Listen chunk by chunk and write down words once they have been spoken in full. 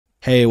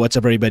Hey, what's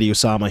up everybody,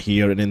 Osama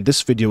here, and in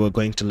this video we're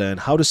going to learn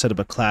how to set up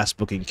a class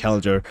booking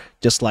calendar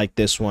just like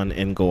this one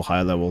in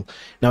GoHighLevel.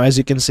 Now as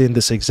you can see in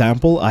this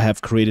example, I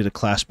have created a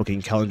class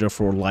booking calendar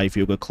for live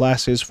yoga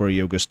classes for a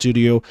yoga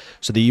studio.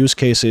 So the use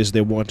case is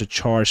they want to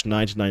charge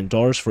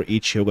 $99 for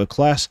each yoga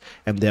class,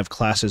 and they have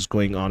classes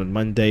going on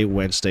Monday,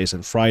 Wednesdays,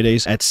 and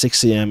Fridays at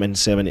 6 a.m. and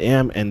 7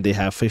 a.m. and they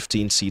have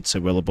 15 seats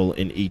available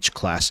in each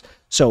class.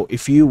 So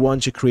if you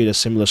want to create a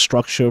similar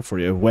structure for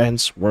your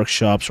events,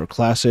 workshops, or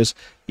classes,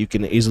 you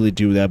can easily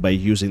do that by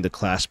using the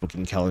class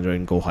booking calendar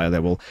in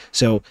GoHighLevel.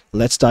 So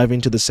let's dive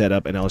into the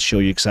setup and I'll show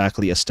you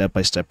exactly a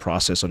step-by-step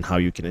process on how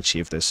you can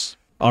achieve this.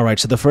 Alright,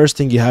 so the first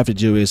thing you have to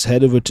do is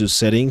head over to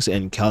settings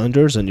and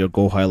calendars on your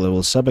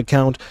GoHighLevel sub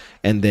account,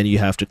 and then you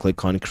have to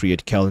click on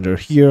create calendar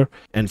here,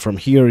 and from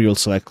here you'll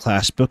select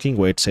class booking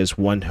where it says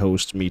one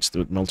host meets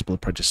with multiple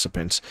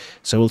participants.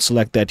 So we'll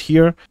select that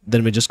here,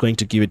 then we're just going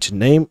to give it a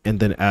name and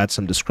then add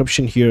some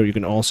description here. You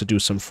can also do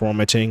some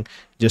formatting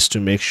just to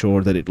make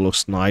sure that it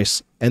looks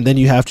nice. And then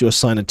you have to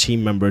assign a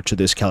team member to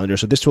this calendar.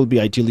 So this will be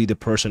ideally the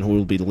person who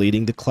will be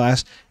leading the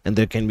class, and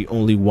there can be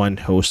only one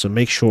host. So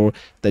make sure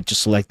that you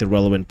select the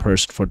relevant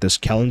person for this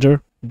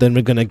calendar. Then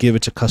we're going to give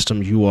it a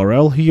custom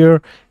URL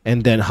here,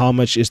 and then how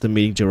much is the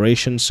meeting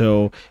duration.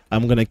 So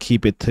I'm going to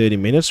keep it 30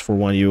 minutes for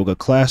one yoga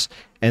class,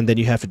 and then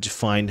you have to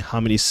define how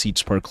many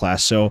seats per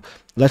class. So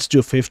let's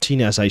do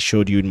 15 as I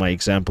showed you in my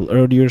example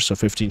earlier. So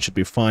 15 should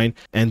be fine.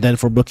 And then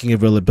for booking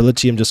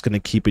availability, I'm just going to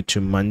keep it to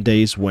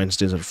Mondays,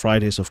 Wednesdays, and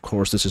Fridays. Of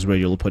course, this is where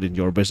you'll put in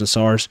your business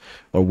hours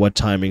or what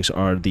timings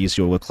are these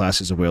yoga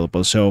classes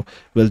available. So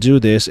we'll do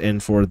this,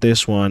 and for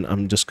this one,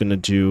 I'm just going to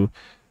do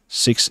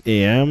 6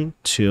 a.m.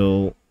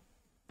 till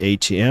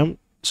 8 a.m.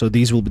 So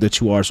these will be the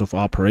 2 hours of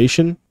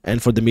operation.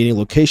 And for the meeting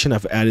location,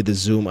 I've added the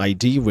Zoom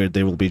ID where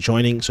they will be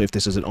joining. So if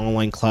this is an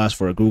online class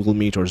for a Google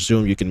Meet or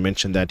Zoom, you can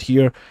mention that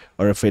here.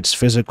 Or if it's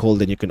physical,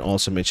 then you can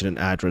also mention an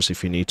address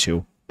if you need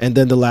to. And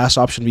then the last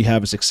option we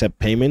have is accept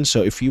payments.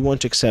 So if you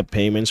want to accept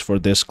payments for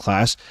this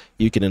class,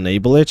 you can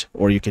enable it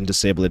or you can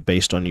disable it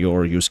based on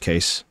your use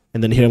case.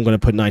 And then here I'm going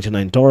to put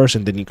 $99,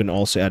 and then you can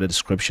also add a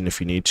description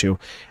if you need to.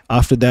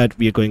 After that,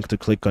 we are going to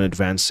click on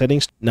advanced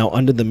settings. Now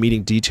under the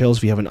meeting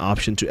details, we have an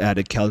option to add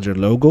a calendar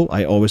logo.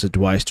 I always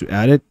advise to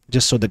add it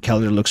just so the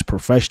calendar looks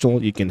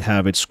professional. You can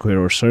have it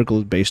square or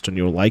circle based on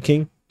your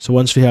liking. So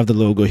once we have the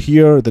logo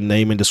here, the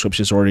name and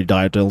description is already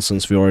titled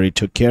since we already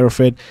took care of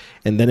it.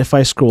 And then if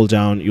I scroll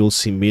down, you'll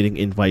see meeting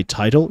invite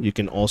title. You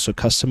can also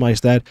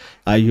customize that.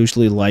 I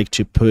usually like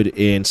to put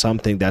in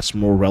something that's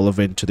more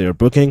relevant to their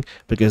booking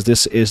because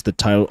this is the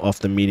title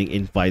of the meeting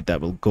invite that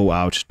will go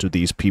out to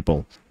these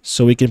people.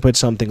 So we can put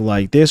something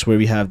like this where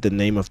we have the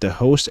name of the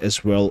host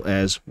as well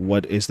as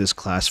what is this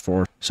class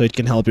for. So it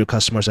can help your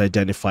customers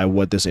identify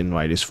what this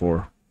invite is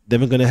for. Then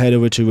we're going to head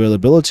over to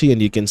availability,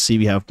 and you can see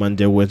we have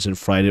Monday, Wednesday, and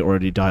Friday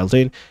already dialed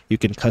in. You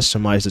can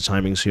customize the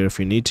timings here if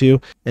you need to.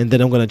 And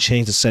then I'm going to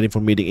change the setting for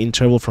meeting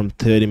interval from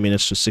 30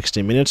 minutes to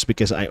 60 minutes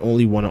because I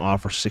only want to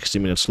offer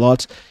 60-minute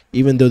slots,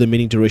 even though the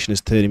meeting duration is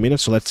 30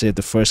 minutes. So let's say if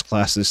the first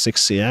class is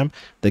 6 a.m.,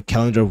 the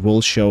calendar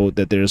will show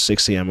that there is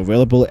 6 a.m.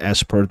 available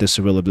as per this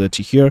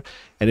availability here.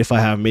 And if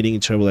I have meeting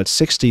interval at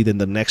 60, then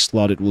the next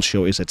slot it will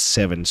show is at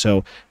 7.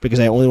 So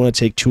because I only want to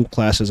take 2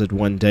 classes at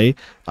one day,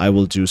 I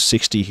will do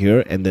 60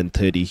 here and then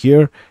 30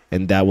 here,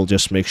 and that will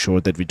just make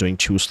sure that we're doing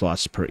 2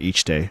 slots per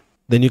each day.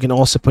 Then you can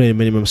also put in a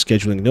minimum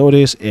scheduling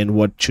notice and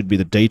what should be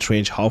the date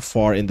range, how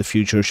far in the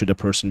future should a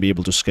person be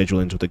able to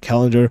schedule into the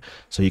calendar.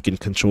 So you can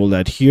control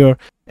that here.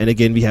 And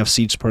again, we have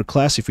seats per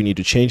class if you need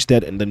to change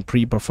that, and then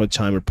pre-buffered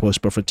time or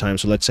post-buffered time.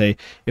 So let's say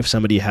if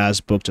somebody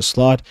has booked a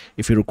slot,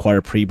 if you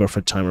require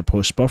pre-buffered time or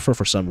post-buffer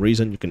for some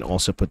reason, you can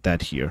also put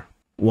that here.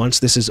 Once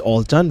this is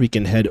all done, we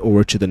can head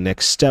over to the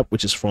next step,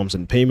 which is forms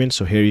and payments.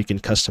 So here you can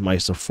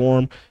customize the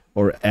form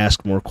or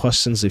ask more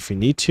questions if you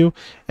need to,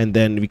 and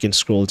then we can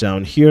scroll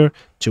down here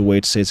to where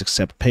it says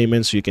accept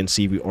payments. So you can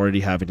see we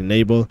already have it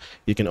enabled.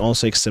 You can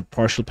also accept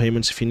partial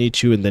payments if you need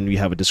to, and then we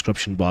have a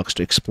description box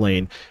to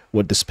explain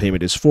what this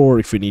payment is for.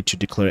 If you need to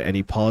declare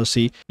any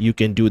policy, you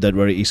can do that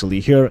very easily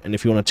here. And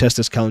if you want to test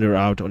this calendar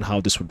out on how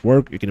this would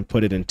work, you can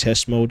put it in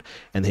test mode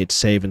and hit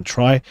save and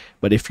try.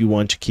 But if you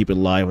want to keep it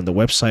live on the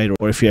website,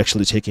 or if you're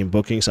actually taking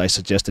bookings, I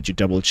suggest that you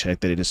double check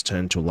that it is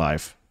turned to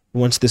live.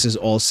 Once this is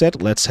all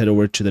set, let's head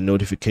over to the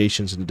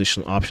notifications and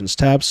additional options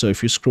tab. So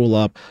if you scroll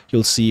up,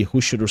 you'll see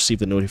who should receive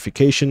the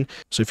notification.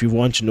 So if you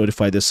want to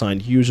notify the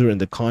assigned user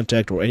and the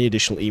contact or any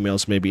additional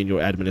emails maybe in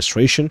your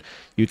administration,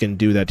 you can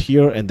do that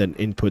here and then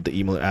input the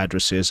email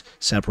addresses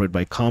separated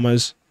by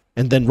commas.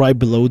 And then right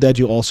below that,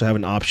 you also have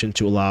an option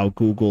to allow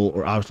Google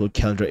or Outlook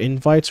calendar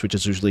invites, which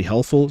is usually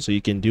helpful. So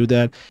you can do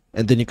that.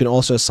 And then you can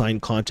also assign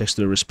context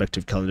to the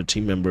respective calendar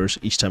team members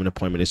each time an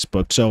appointment is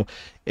booked. So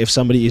if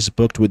somebody is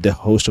booked with the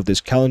host of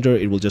this calendar,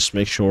 it will just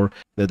make sure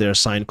that their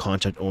assigned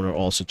contact owner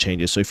also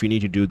changes. So if you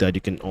need to do that,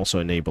 you can also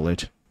enable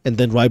it. And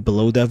then right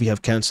below that, we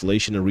have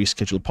cancellation and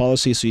reschedule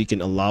policy. So you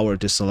can allow or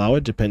disallow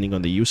it depending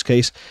on the use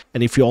case.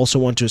 And if you also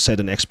want to set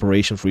an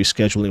expiration for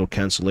rescheduling or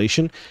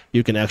cancellation,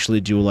 you can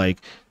actually do like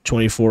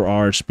 24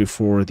 hours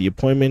before the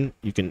appointment.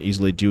 You can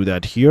easily do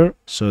that here.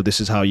 So this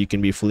is how you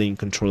can be fully in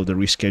control of the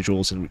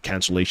reschedules and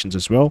cancellations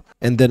as well.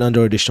 And then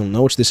under additional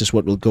notes, this is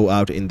what will go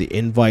out in the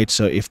invite.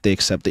 So if they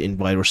accept the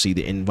invite or see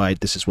the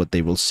invite, this is what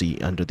they will see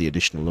under the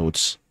additional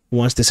notes.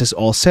 Once this is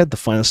all set, the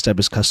final step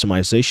is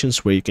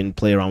customizations, where you can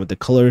play around with the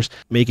colors,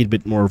 make it a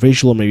bit more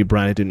visual, maybe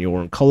brand it in your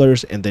own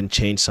colors, and then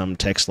change some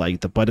text like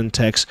the button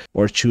text,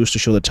 or choose to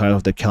show the title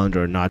of the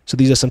calendar or not. So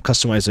these are some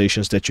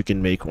customizations that you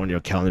can make on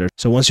your calendar.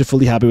 So once you're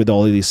fully happy with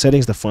all of these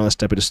settings, the final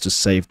step is to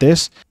save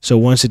this. So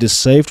once it is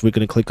saved, we're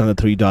going to click on the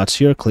three dots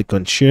here, click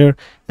on share,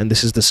 and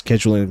this is the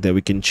scheduling that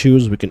we can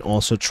choose. We can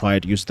also try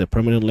it using the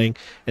permanent link,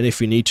 and if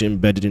you need to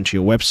embed it into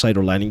your website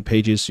or landing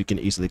pages, you can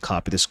easily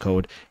copy this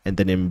code and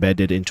then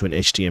embed it into an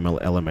HTML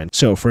element.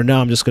 So for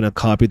now, I'm just going to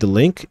copy the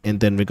link, and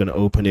then we're going to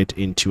open it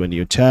into a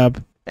new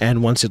tab.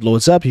 And once it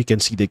loads up, you can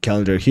see the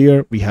calendar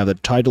here. We have the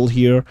title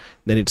here.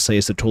 Then it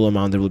says the total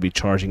amount that we'll be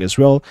charging as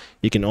well.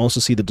 You can also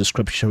see the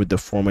description with the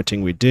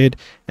formatting we did.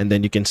 And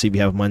then you can see we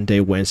have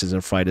Monday, Wednesdays,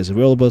 and Fridays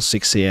available,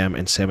 6 a.m.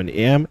 and 7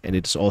 a.m. And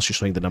it's also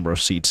showing the number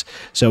of seats.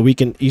 So we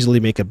can easily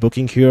make a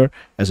booking here.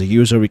 As a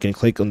user, we can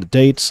click on the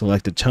date,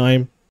 select the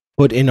time,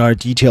 put in our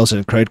details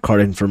and credit card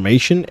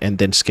information, and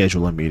then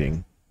schedule a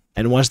meeting.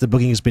 And once the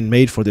booking has been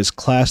made for this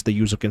class, the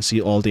user can see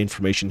all the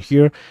information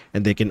here,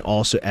 and they can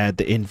also add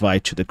the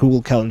invite to the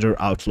Google Calendar,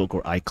 Outlook,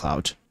 or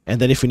iCloud. And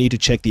then if you need to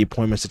check the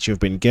appointments that you've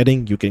been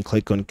getting, you can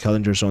click on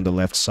calendars on the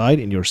left side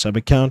in your sub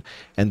account,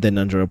 and then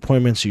under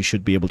appointments, you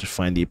should be able to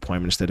find the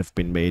appointments that have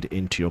been made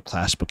into your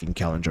class booking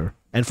calendar.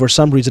 And for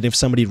some reason, if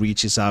somebody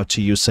reaches out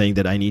to you saying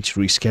that I need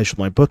to reschedule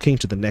my booking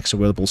to the next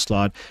available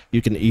slot,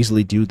 you can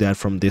easily do that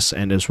from this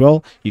end as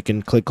well. You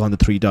can click on the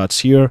three dots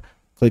here,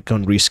 click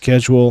on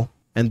reschedule,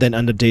 and then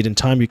under date and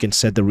time, you can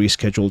set the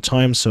rescheduled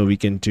time. So we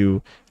can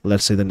do,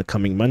 let's say, then the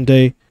coming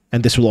Monday,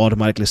 and this will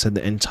automatically set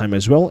the end time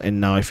as well. And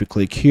now if you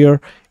click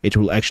here, it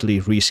will actually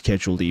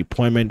reschedule the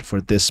appointment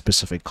for this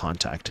specific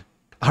contact.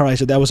 All right,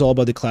 so that was all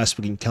about the class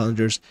booking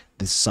calendars.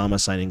 This is Sama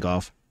signing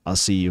off. I'll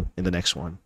see you in the next one.